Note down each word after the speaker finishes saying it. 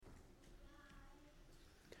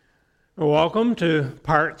Welcome to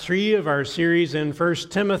part 3 of our series in 1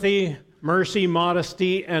 Timothy, Mercy,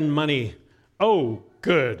 Modesty, and Money. Oh,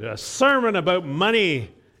 good, a sermon about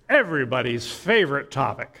money, everybody's favorite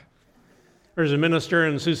topic. There's a minister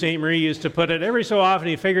in Sault Ste. Marie used to put it, every so often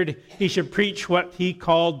he figured he should preach what he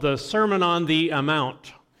called the Sermon on the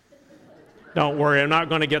Amount. Don't worry, I'm not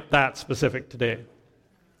going to get that specific today.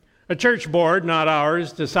 A church board, not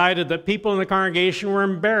ours, decided that people in the congregation were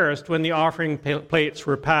embarrassed when the offering plates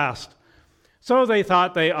were passed. So they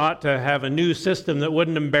thought they ought to have a new system that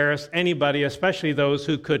wouldn't embarrass anybody, especially those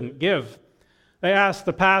who couldn't give. They asked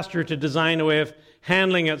the pastor to design a way of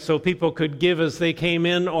handling it so people could give as they came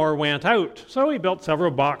in or went out. So he built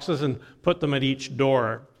several boxes and put them at each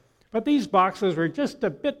door. But these boxes were just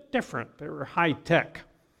a bit different. They were high-tech.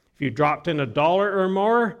 If you dropped in $1 or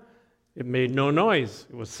more, it made no noise.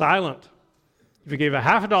 It was silent. If you gave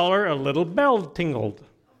 $50, a little bell tingled.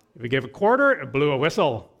 If you gave $25, it blew a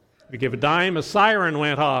whistle. If you gave $10, a siren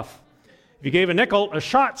went off. If you gave a nickel, a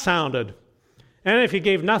shot sounded. And if you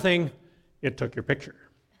gave nothing, it took your picture.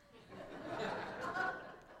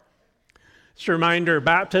 Just a reminder,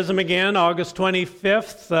 baptism again, August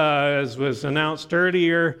 25th, as was announced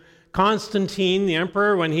earlier. Constantine, the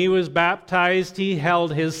emperor, when he was baptized, he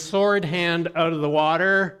held his sword hand out of the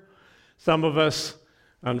water. Some of us,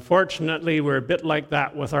 unfortunately, we're a bit like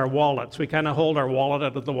that with our wallets. We kind of hold our wallet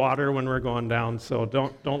out of the water when we're going down, so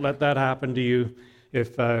don't let that happen to you.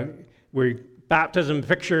 If baptism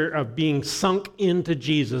picture of being sunk into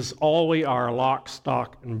Jesus, all we are, lock,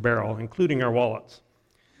 stock, and barrel, including our wallets.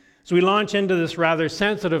 So we launch into this rather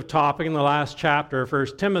sensitive topic in the last chapter of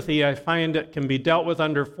 1 Timothy. I find it can be dealt with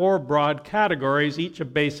under 4 broad categories, each a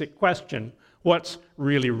basic question. What's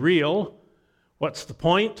really real? What's the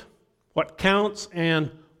point? What counts?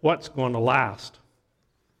 And what's going to last?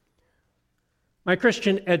 My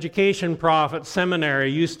Christian education prof at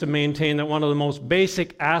seminary used to maintain that one of the most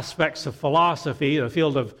basic aspects of philosophy, the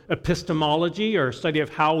field of epistemology, or study of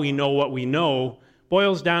how we know what we know,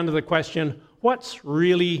 boils down to the question, what's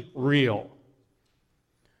really real?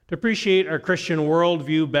 To appreciate our Christian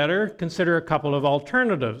worldview better, consider a couple of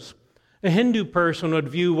alternatives. A Hindu person would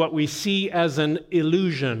view what we see as an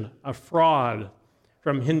illusion, a fraud,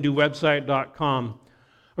 from HinduWebsite.com.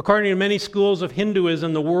 According to many schools of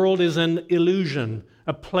Hinduism, the world is an illusion,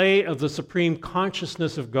 a play of the supreme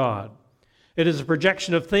consciousness of God. It is a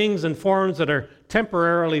projection of things and forms that are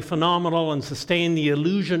temporarily phenomenal and sustain the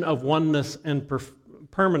illusion of oneness and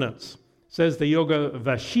permanence. Says the Yoga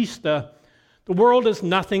Vashista, the world is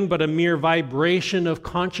nothing but a mere vibration of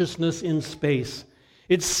consciousness in space.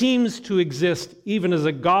 It seems to exist even as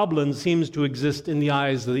a goblin seems to exist in the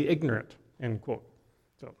eyes of the ignorant, end quote.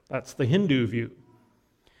 So that's the Hindu view.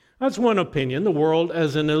 That's one opinion, the world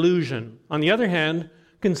as an illusion. On the other hand,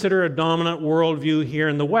 consider a dominant worldview here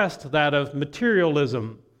in the West, that of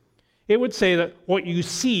materialism. It would say that what you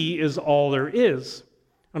see is all there is.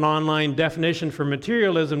 An online definition for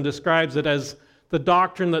materialism describes it as the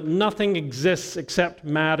doctrine that nothing exists except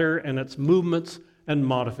matter and its movements and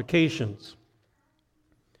modifications.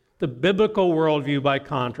 The biblical worldview, by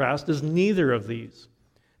contrast, is neither of these.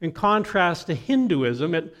 In contrast to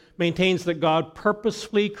Hinduism, it maintains that God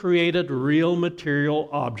purposefully created real material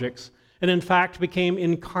objects and in fact became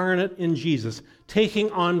incarnate in Jesus, taking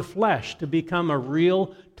on flesh to become a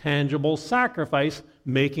real, tangible sacrifice,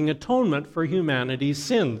 making atonement for humanity's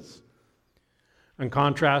sins. In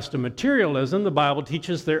contrast to materialism, the Bible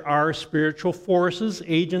teaches there are spiritual forces,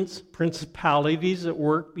 agents, principalities at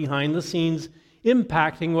work behind the scenes,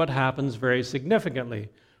 impacting what happens very significantly.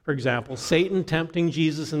 For example, Satan tempting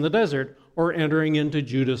Jesus in the desert or entering into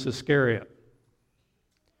Judas Iscariot.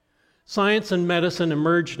 Science and medicine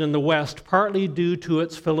emerged in the West partly due to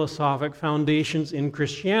its philosophic foundations in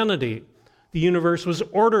Christianity. The universe was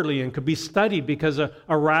orderly and could be studied because a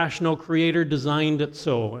rational creator designed it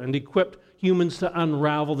so and equipped humans to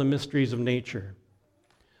unravel the mysteries of nature.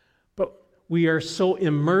 But we are so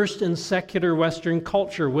immersed in secular Western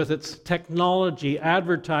culture with its technology,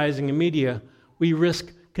 advertising, and media, we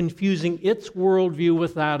risk confusing its worldview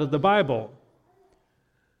with that of the Bible.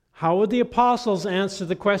 How would the apostles answer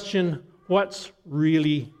the question, what's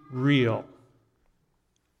really real?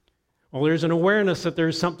 Well, there's an awareness that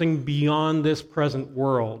there's something beyond this present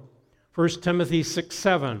world. 1 Timothy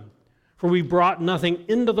 6:7, for we brought nothing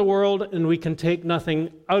into the world and we can take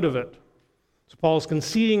nothing out of it. So Paul's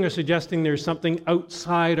conceding or suggesting there's something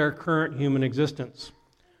outside our current human existence.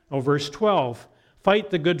 Verse 12,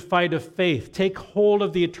 fight the good fight of faith. Take hold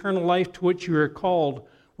of the eternal life to which you are called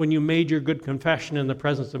when you made your good confession in the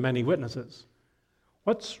presence of many witnesses.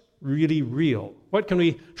 What's really real? What can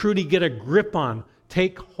we truly get a grip on,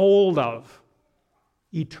 take hold of?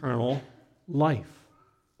 eternal life.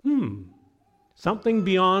 Something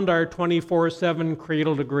beyond our 24/7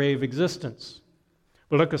 cradle-to-grave existence.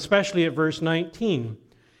 But look especially at verse 19.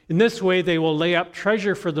 In this way they will lay up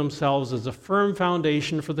treasure for themselves as a firm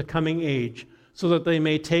foundation for the coming age, so that they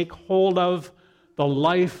may take hold of the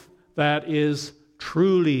life that is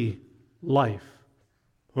truly life.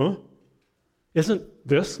 Isn't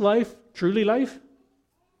this life truly life?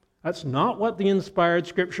 That's not what the inspired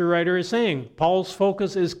Scripture writer is saying. Paul's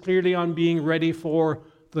focus is clearly on being ready for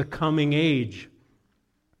the coming age.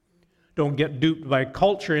 Don't get duped by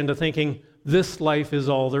culture into thinking this life is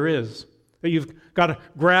all there is. That you've got to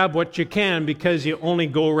grab what you can because you only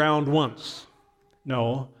go around once.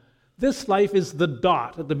 No, this life is the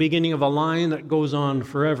dot at the beginning of a line that goes on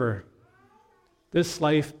forever. This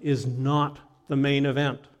life is not the main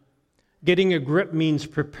event. Getting a grip means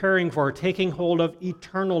preparing for, taking hold of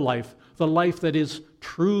eternal life, the life that is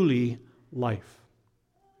truly life.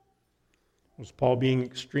 Was Paul being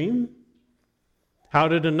extreme? How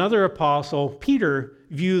did another apostle, Peter,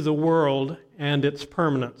 view the world and its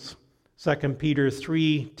permanence? 2 Peter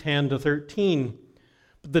 3:10-13.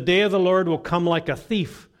 But the day of the Lord will come like a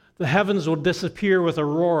thief. The heavens will disappear with a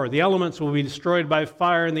roar. The elements will be destroyed by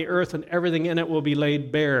fire, and the earth and everything in it will be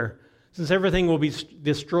laid bare. Since everything will be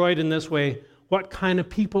destroyed in this way, what kind of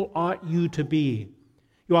people ought you to be?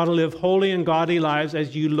 You ought to live holy and godly lives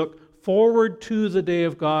as you look forward to the day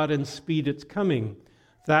of God and speed its coming.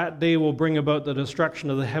 That day will bring about the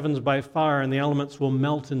destruction of the heavens by fire, and the elements will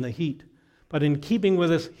melt in the heat. But in keeping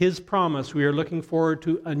with his promise, we are looking forward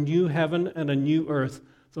to a new heaven and a new earth,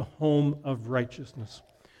 the home of righteousness.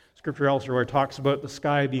 Scripture elsewhere talks about the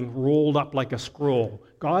sky being rolled up like a scroll.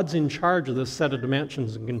 God's in charge of this set of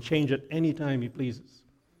dimensions and can change it any time he pleases.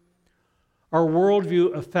 Our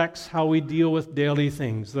worldview affects how we deal with daily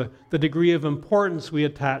things, the degree of importance we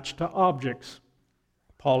attach to objects.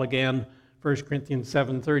 Paul again, 1 Corinthians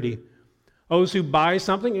 7:30. Those who buy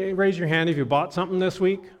something, raise your hand if you bought something this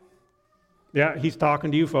week. Yeah, he's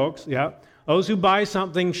talking to you folks, yeah. Those who buy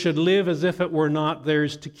something should live as if it were not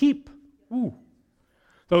theirs to keep.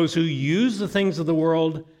 Those who use the things of the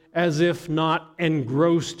world as if not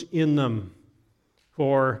engrossed in them.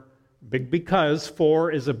 For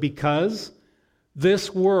is a because.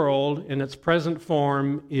 This world in its present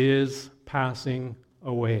form is passing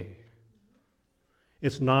away.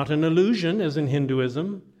 It's not an illusion as in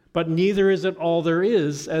Hinduism, but neither is it all there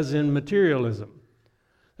is as in materialism.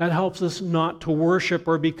 That helps us not to worship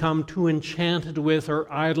or become too enchanted with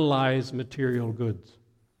or idolize material goods.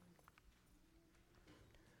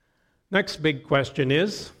 Next big question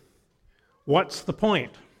is, what's the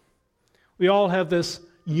point? We all have this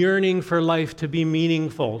yearning for life to be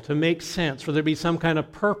meaningful, to make sense, for there to be some kind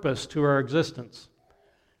of purpose to our existence.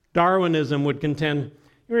 Darwinism would contend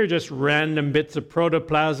we're just random bits of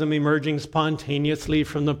protoplasm emerging spontaneously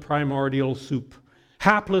from the primordial soup,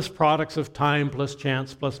 hapless products of time plus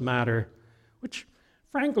chance plus matter, which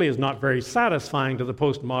frankly is not very satisfying to the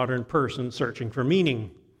postmodern person searching for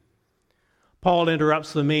meaning. Paul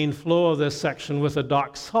interrupts the main flow of this section with a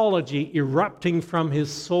doxology erupting from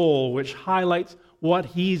his soul, which highlights what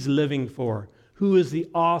he's living for, who is the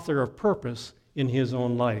author of purpose in his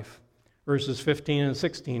own life. Verses 15 and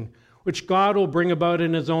 16, which God will bring about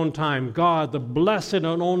in his own time. God, the blessed and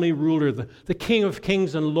only ruler, the King of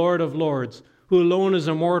kings and Lord of lords, who alone is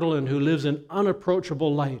immortal and who lives in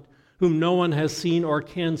unapproachable light, whom no one has seen or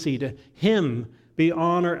can see. To him be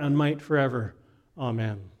honor and might forever.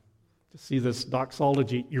 Amen. To see this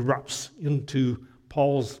doxology erupts into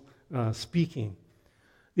Paul's speaking.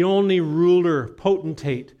 The only ruler,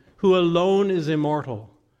 potentate, who alone is immortal.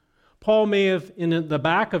 Paul may have in the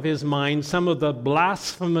back of his mind some of the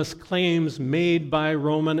blasphemous claims made by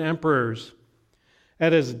Roman emperors.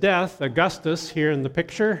 At his death, Augustus, here in the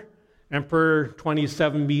picture, Emperor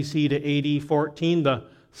 27 BC to AD 14, the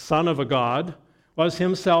son of a god, was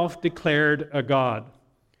himself declared a god.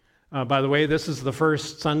 By the way, this is the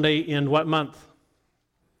first Sunday in what month?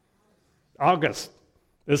 August.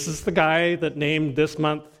 This is the guy that named this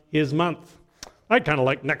month his month. I'd kind of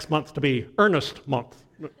like next month to be Ernest month.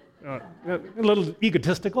 A little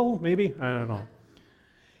egotistical, maybe? I don't know.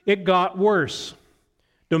 It got worse.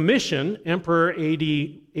 Domitian, Emperor AD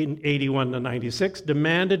 81 to 96,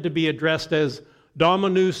 demanded to be addressed as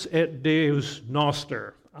Dominus et Deus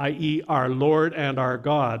Noster, i.e. our Lord and our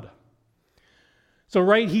God. So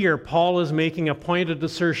right here, Paul is making a pointed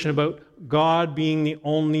assertion about God being the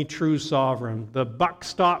only true sovereign. The buck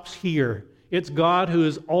stops here. It's God who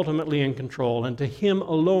is ultimately in control, and to him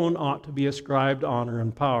alone ought to be ascribed honor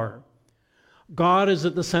and power. God is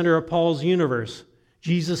at the center of Paul's universe.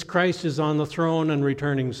 Jesus Christ is on the throne and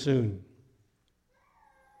returning soon.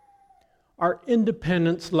 our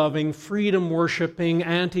independence-loving, freedom-worshiping,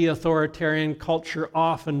 anti-authoritarian culture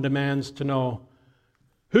often demands to know,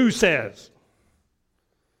 who says?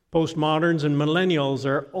 Postmoderns and millennials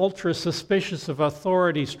are ultra-suspicious of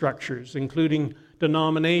authority structures, including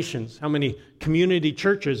denominations. How many community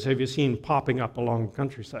churches have you seen popping up along the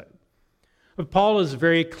countryside? But Paul is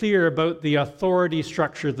very clear about the authority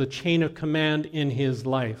structure, the chain of command in his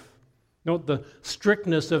life. Note the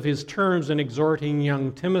strictness of his terms in exhorting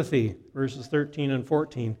young Timothy, verses 13 and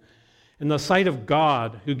 14. In the sight of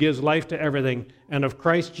God, who gives life to everything, and of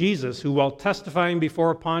Christ Jesus, who while testifying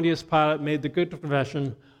before Pontius Pilate made the good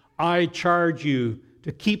confession, I charge you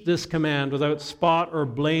to keep this command without spot or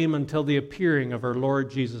blame until the appearing of our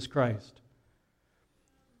Lord Jesus Christ.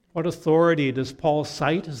 What authority does Paul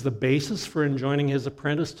cite as the basis for enjoining his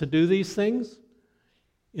apprentice to do these things?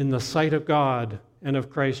 In the sight of God and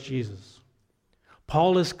of Christ Jesus.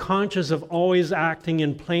 Paul is conscious of always acting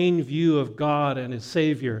in plain view of God and his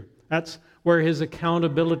Savior. That's where his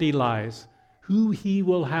accountability lies, who he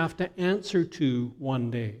will have to answer to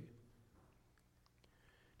one day.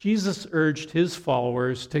 Jesus urged his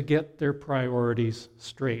followers to get their priorities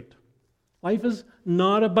straight. Life is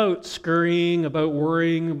not about scurrying, about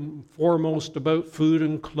worrying foremost about food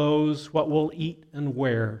and clothes, what we'll eat and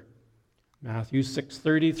wear. Matthew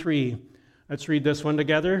 6:33. Let's read this one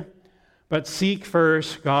together. But seek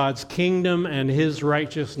first God's kingdom and his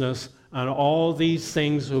righteousness, and all these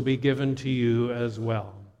things will be given to you as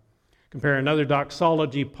well. Compare another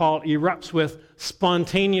doxology Paul erupts with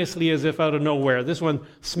spontaneously as if out of nowhere. This one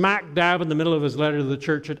smack dab in the middle of his letter to the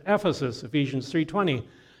church at Ephesus, Ephesians 3:20.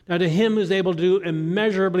 Now to him who is able to do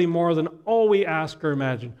immeasurably more than all we ask or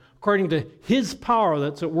imagine, according to his power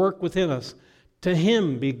that's at work within us, to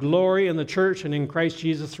him be glory in the church and in Christ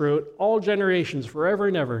Jesus throughout all generations, forever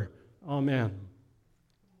and ever. Amen.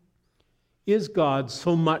 Is God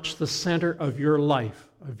so much the center of your life,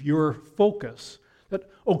 of your focus, that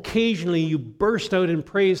occasionally you burst out in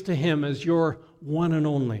praise to him as your one and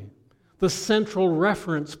only, the central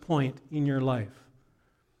reference point in your life,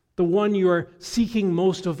 the one you are seeking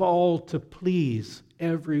most of all to please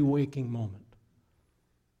every waking moment?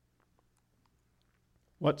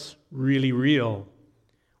 What's really real?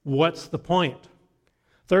 What's the point?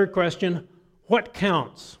 Third question, what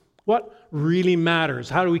counts? What really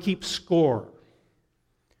matters? How do we keep score?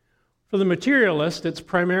 For the materialist, it's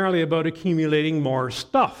primarily about accumulating more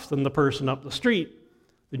stuff than the person up the street.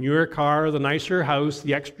 The newer car, the nicer house,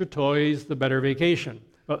 the extra toys, the better vacation.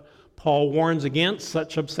 But Paul warns against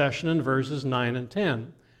such obsession in verses 9 and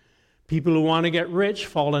 10. People who want to get rich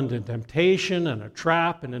fall into temptation and a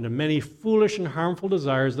trap and into many foolish and harmful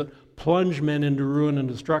desires that plunge men into ruin and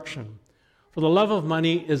destruction. For the love of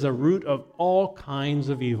money is a root of all kinds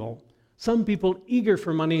of evil. Some people eager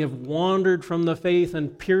for money have wandered from the faith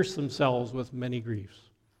and pierced themselves with many griefs.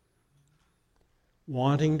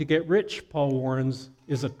 Wanting to get rich, Paul warns,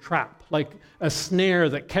 is a trap, like a snare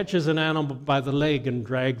that catches an animal by the leg and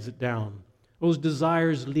drags it down. Those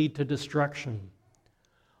desires lead to destruction.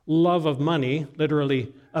 Love of money,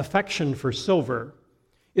 literally affection for silver,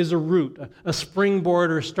 is a root, a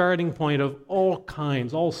springboard or starting point of all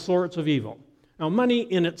kinds, all sorts of evil. Now, money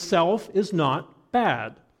in itself is not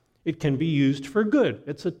bad. It can be used for good.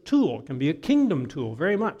 It's a tool. It can be a kingdom tool,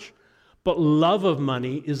 very much. But love of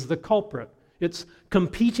money is the culprit. It's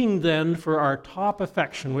competing then for our top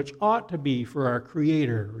affection, which ought to be for our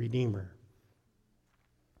Creator, Redeemer.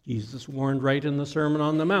 Jesus warned right in the Sermon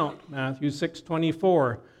on the Mount, Matthew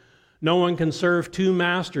 6:24. No one can serve two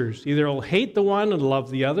masters. Either he'll hate the one and love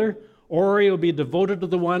the other, or he'll be devoted to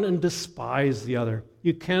the one and despise the other.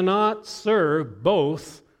 You cannot serve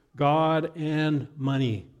both God and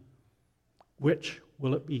money. Which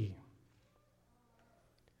will it be?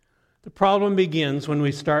 The problem begins when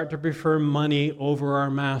we start to prefer money over our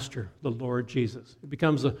master, the Lord Jesus. It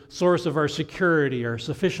becomes a source of our security, our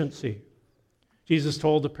sufficiency. Jesus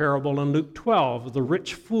told the parable in Luke 12 of the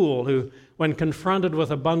rich fool who, when confronted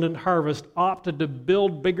with abundant harvest, opted to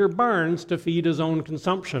build bigger barns to feed his own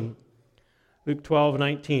consumption. Luke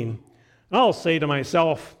 12:19. I'll say to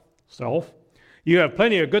myself, you have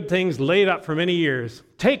plenty of good things laid up for many years.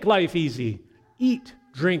 Take life easy. Eat,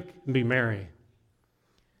 drink, and be merry.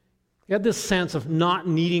 He had this sense of not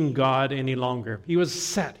needing God any longer. He was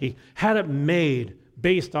set. He had it made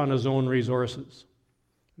based on his own resources.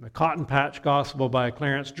 In the Cotton Patch Gospel by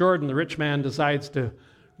Clarence Jordan, the rich man decides to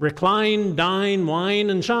recline, dine, wine,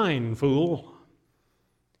 and shine, fool.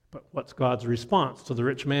 But what's God's response to the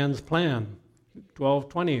rich man's plan?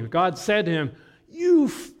 12:20. God said to him, you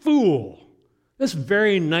fool, this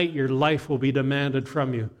very night your life will be demanded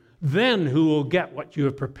from you. Then who will get what you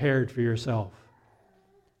have prepared for yourself?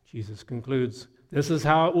 Jesus concludes, this is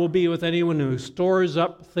how it will be with anyone who stores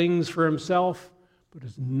up things for himself, but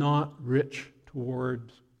is not rich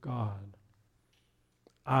towards God.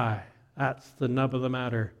 That's the nub of the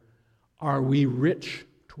matter. Are we rich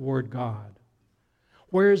toward God?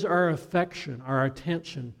 Where's our affection, our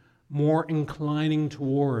attention more inclining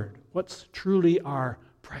toward? What's truly our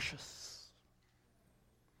precious?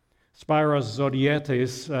 Spiros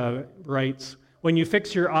Zodhiates writes, when you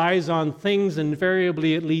fix your eyes on things,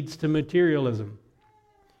 invariably it leads to materialism.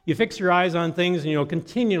 You fix your eyes on things and you'll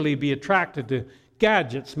continually be attracted to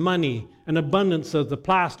gadgets, money, an abundance of the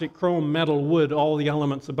plastic, chrome, metal, wood, all the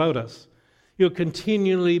elements about us. You'll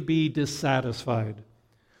continually be dissatisfied.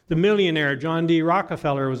 The millionaire John D.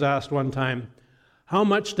 Rockefeller was asked one time, how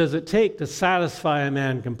much does it take to satisfy a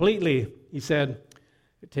man completely? He said,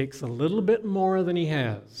 it takes a little bit more than he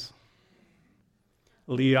has.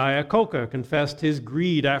 Lee Iacocca confessed his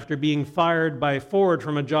greed after being fired by Ford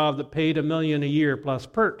from a job that paid $1 million a year plus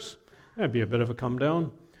perks. That'd be a bit of a come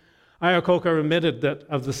down. Iacocca admitted that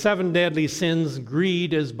of the 7 deadly sins,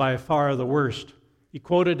 greed is by far the worst. He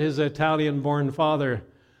quoted his Italian-born father.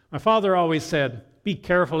 My father always said, be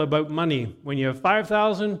careful about money. When you have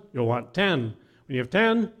 5,000, you'll want 10. When you have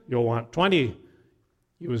 10, you'll want 20.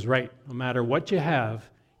 He was right. No matter what you have,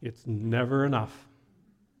 it's never enough.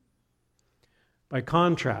 By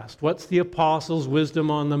contrast, what's the apostles'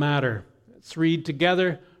 wisdom on the matter? Let's read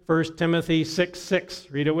together 1 Timothy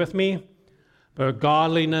 6:6. Read it with me. But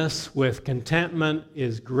godliness with contentment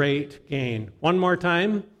is great gain. One more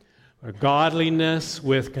time. But godliness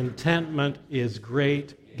with contentment is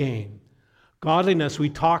great gain. Godliness we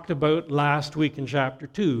talked about last week in chapter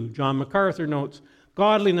 2. John MacArthur notes,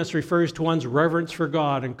 godliness refers to one's reverence for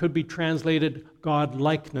God and could be translated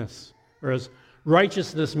God-likeness, whereas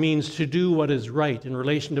righteousness means to do what is right in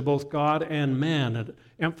relation to both God and man. It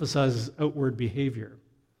emphasizes outward behavior.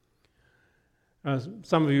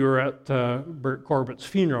 Some of you were at Bert Corbett's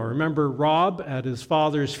funeral. Remember Rob at his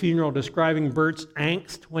father's funeral describing Bert's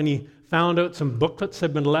angst when he found out some booklets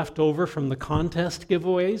had been left over from the contest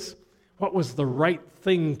giveaways? What was the right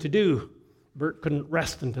thing to do? Bert couldn't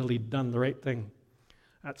rest until he'd done the right thing.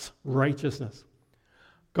 That's righteousness.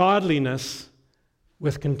 Godliness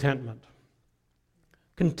with contentment.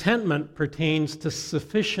 Contentment pertains to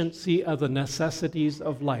sufficiency of the necessities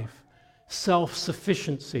of life,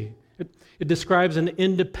 self-sufficiency. It describes an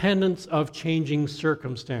independence of changing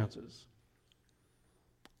circumstances.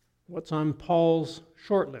 What's on Paul's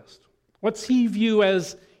short list? What's he view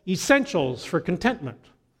as essentials for contentment?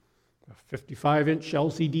 A 55-inch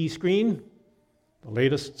LCD screen, the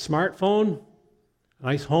latest smartphone, a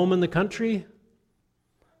nice home in the country.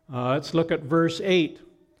 Let's look at verse 8.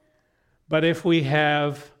 But if we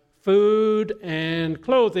have food and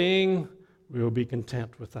clothing, we will be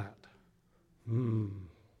content with that.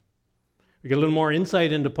 We get a little more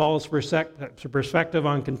insight into Paul's perspective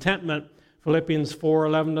on contentment. Philippians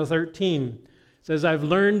 4:11-13 says, I've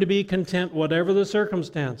learned to be content whatever the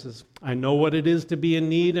circumstances. I know what it is to be in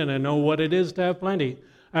need, and I know what it is to have plenty.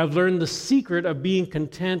 I've learned the secret of being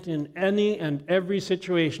content in any and every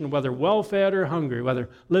situation, whether well-fed or hungry, whether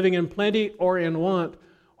living in plenty or in want.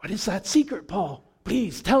 What is that secret, Paul?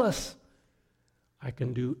 Please tell us. I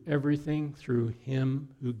can do everything through him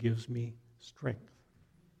who gives me strength.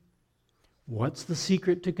 What's the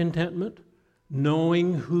secret to contentment?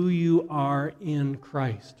 Knowing who you are in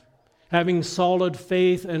Christ. Having solid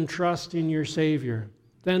faith and trust in your Savior.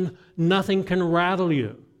 Then nothing can rattle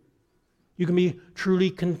you. You can be truly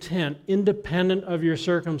content, independent of your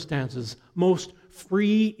circumstances, most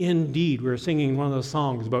free indeed. We're singing one of those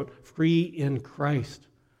songs about free in Christ.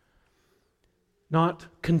 Not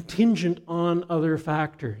contingent on other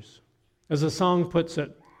factors. As the song puts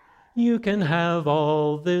it, you can have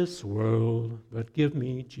all this world, but give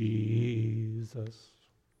me Jesus.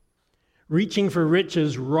 Reaching for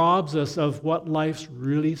riches robs us of what life's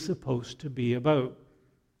really supposed to be about.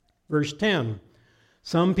 Verse 10,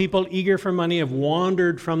 some people eager for money have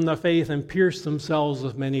wandered from the faith and pierced themselves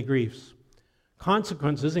with many griefs.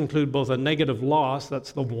 Consequences include both a negative loss,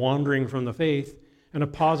 that's the wandering from the faith, and a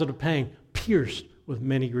positive pang, pierced with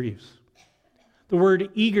many griefs. The word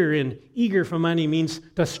eager for money means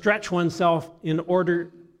to stretch oneself in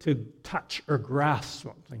order to touch or grasp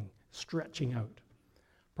something, stretching out.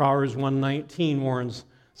 Proverbs 1:19 warns,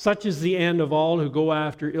 such is the end of all who go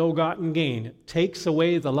after ill-gotten gain. It takes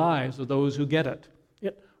away the lives of those who get it.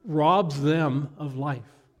 It robs them of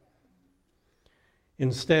life.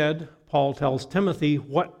 Instead, Paul tells Timothy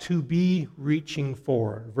what to be reaching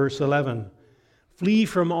for. Verse 11, flee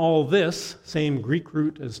from all this, same Greek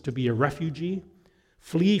root as to be a refugee.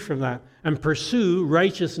 Flee from that and pursue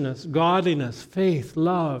righteousness, godliness, faith,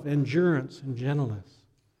 love, endurance, and gentleness.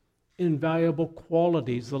 Invaluable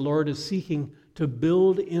qualities the Lord is seeking to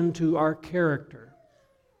build into our character.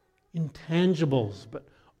 Intangibles, but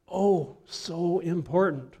oh, so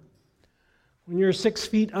important. When you're 6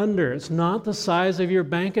 feet under, it's not the size of your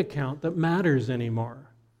bank account that matters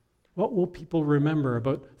anymore. What will people remember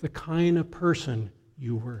about the kind of person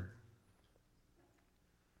you were?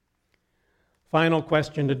 Final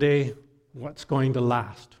question today, what's going to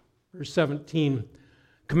last? Verse 17,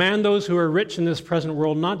 command those who are rich in this present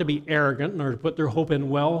world not to be arrogant nor to put their hope in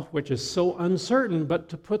wealth, which is so uncertain, but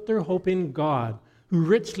to put their hope in God, who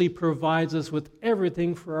richly provides us with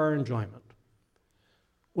everything for our enjoyment.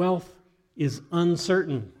 Wealth is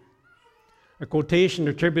uncertain. A quotation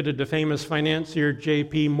attributed to famous financier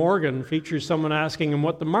J.P. Morgan features someone asking him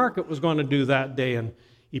what the market was going to do that day, and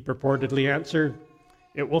he purportedly answered,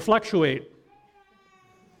 "It will fluctuate."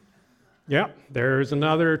 Yeah, there's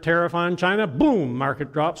another tariff on China. Boom,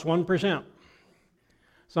 market drops 1%.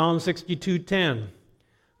 Psalm 62:10.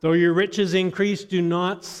 Though your riches increase, do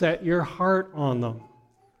not set your heart on them.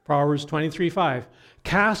 Proverbs 23:5.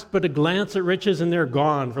 Cast but a glance at riches and they're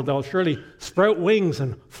gone, for they'll surely sprout wings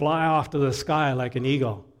and fly off to the sky like an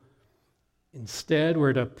eagle. Instead,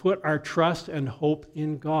 we're to put our trust and hope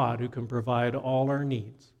in God, who can provide all our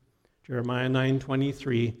needs. Jeremiah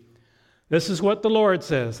 9:23. This is what the Lord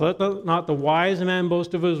says, let not the wise man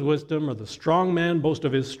boast of his wisdom, or the strong man boast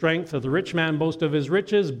of his strength, or the rich man boast of his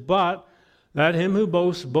riches, but let him who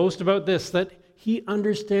boasts boast about this, that he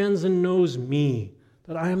understands and knows me,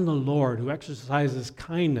 that I am the Lord who exercises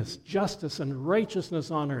kindness, justice, and righteousness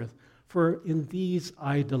on earth, for in these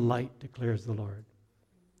I delight, declares the Lord.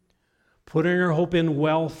 Putting our hope in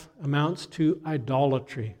wealth amounts to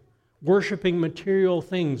idolatry, worshiping material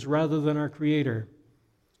things rather than our Creator.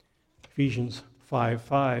 Ephesians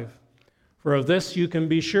 5:5. For of this you can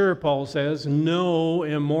be sure, Paul says, no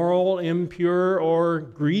immoral, impure, or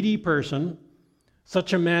greedy person,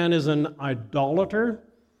 such a man is an idolater,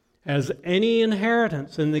 has any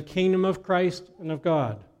inheritance in the kingdom of Christ and of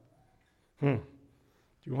God. Do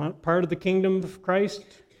you want part of the kingdom of Christ?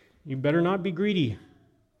 You better not be greedy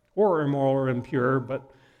or immoral or impure,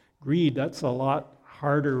 but greed, that's a lot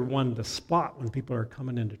harder one to spot when people are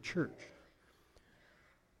coming into church.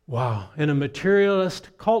 Wow, in a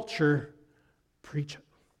materialist culture, preach it.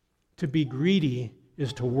 To be greedy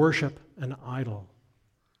is to worship an idol.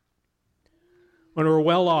 When we're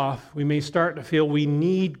well off, we may start to feel we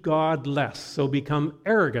need God less, so become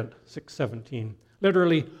arrogant, 6:17.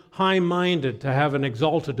 Literally high-minded, to have an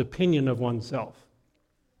exalted opinion of oneself.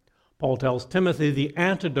 Paul tells Timothy the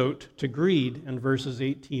antidote to greed in verses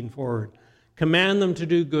 18 forward. Command them to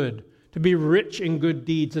do good, to be rich in good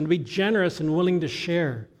deeds, and to be generous and willing to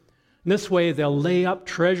share. In this way, they'll lay up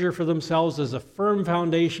treasure for themselves as a firm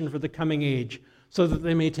foundation for the coming age, so that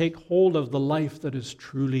they may take hold of the life that is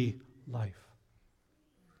truly life.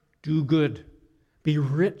 Do good. Be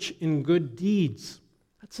rich in good deeds.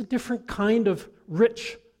 That's a different kind of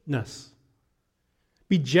richness.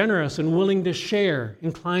 Be generous and willing to share,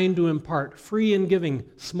 inclined to impart, free in giving,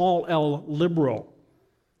 small l, liberal.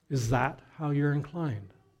 Is that how you're inclined?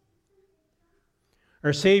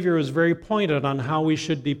 Our Savior was very pointed on how we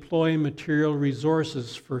should deploy material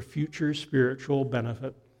resources for future spiritual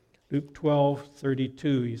benefit. Luke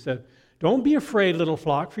 12:32, he said, don't be afraid, little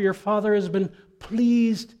flock, for your Father has been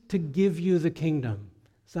pleased to give you the kingdom.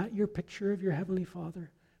 Is that your picture of your Heavenly Father?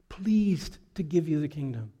 Pleased to give you the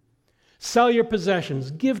kingdom. Sell your possessions,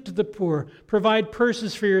 give to the poor, provide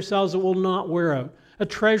purses for yourselves that will not wear out, a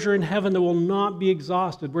treasure in heaven that will not be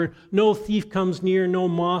exhausted, where no thief comes near, no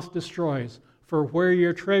moth destroys. For where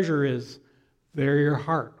your treasure is, there your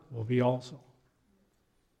heart will be also.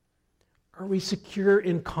 Are we secure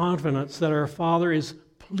in confidence that our Father is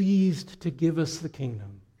pleased to give us the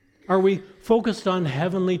kingdom? Are we focused on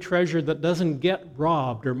heavenly treasure that doesn't get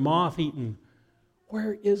robbed or moth-eaten?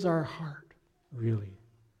 Where is our heart, really?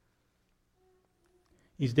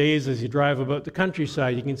 These days, as you drive about the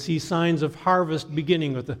countryside, you can see signs of harvest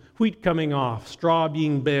beginning with the wheat coming off, straw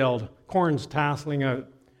being baled, corn's tasseling out.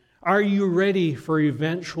 Are you ready for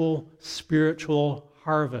eventual spiritual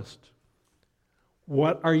harvest?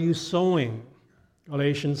 What are you sowing?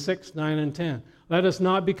 Galatians 6:9 and 10. Let us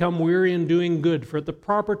not become weary in doing good, for at the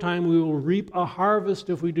proper time we will reap a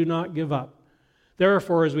harvest if we do not give up.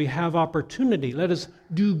 Therefore, as we have opportunity, let us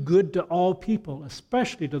do good to all people,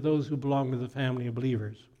 especially to those who belong to the family of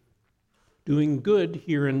believers. Doing good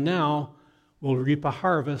here and now will reap a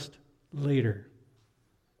harvest later.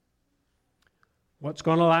 What's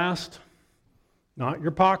going to last? Not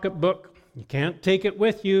your pocketbook. You can't take it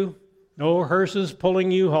with you. No hearses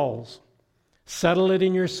pulling U-Hauls. Settle it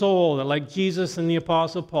in your soul that like Jesus and the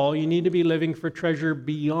Apostle Paul, you need to be living for treasure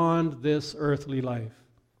beyond this earthly life.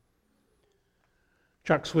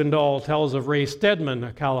 Chuck Swindoll tells of Ray Stedman,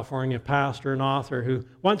 a California pastor and author, who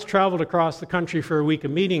once traveled across the country for a week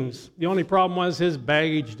of meetings. The only problem was his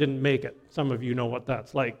baggage didn't make it. Some of you know what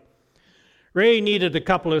that's like. Ray needed a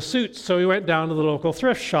couple of suits, so he went down to the local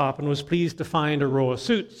thrift shop and was pleased to find a row of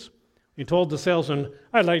suits. He told the salesman,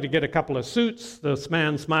 "I'd like to get a couple of suits." The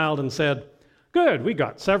man smiled and said, "Good, we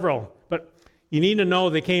got several, but you need to know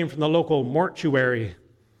they came from the local mortuary.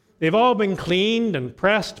 They've all been cleaned and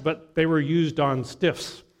pressed, but they were used on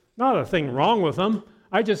stiffs. Not a thing wrong with them.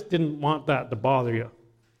 I just didn't want that to bother you."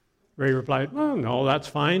 Ray replied, "Oh, no, that's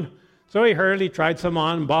fine." So he hurriedly tried some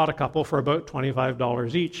on and bought a couple for about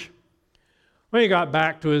 $25 each. When he got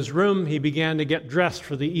back to his room, he began to get dressed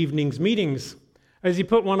for the evening's meetings. As he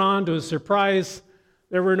put one on, to his surprise,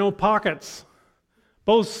 there were no pockets.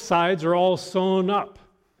 Both sides are all sewn up.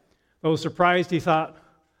 Though surprised, he thought,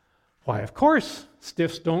 "Why, of course,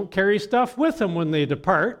 stiffs don't carry stuff with them when they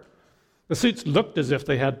depart." The suits looked as if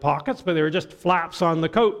they had pockets, but they were just flaps on the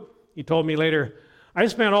coat. He told me later, "I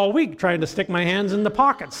spent all week trying to stick my hands in the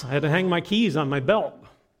pockets. I had to hang my keys on my belt."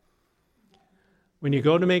 When you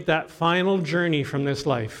go to make that final journey from this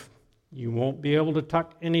life, you won't be able to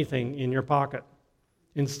tuck anything in your pocket.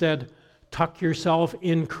 Instead, tuck yourself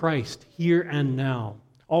in Christ here and now.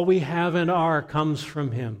 All we have and are comes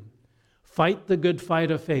from Him. Fight the good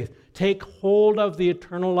fight of faith. Take hold of the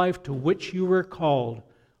eternal life to which you were called,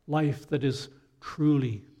 life that is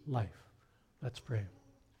truly life. Let's pray.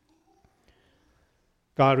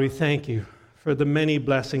 God, we thank you for the many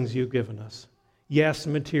blessings you've given us. Yes,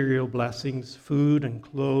 material blessings, food and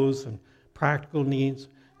clothes and practical needs.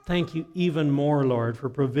 Thank you even more, Lord, for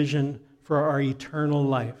provision for our eternal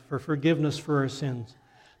life, for forgiveness for our sins.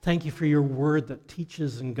 Thank you for your word that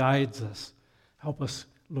teaches and guides us. Help us,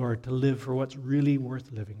 Lord, to live for what's really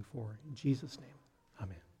worth living for. In Jesus' name.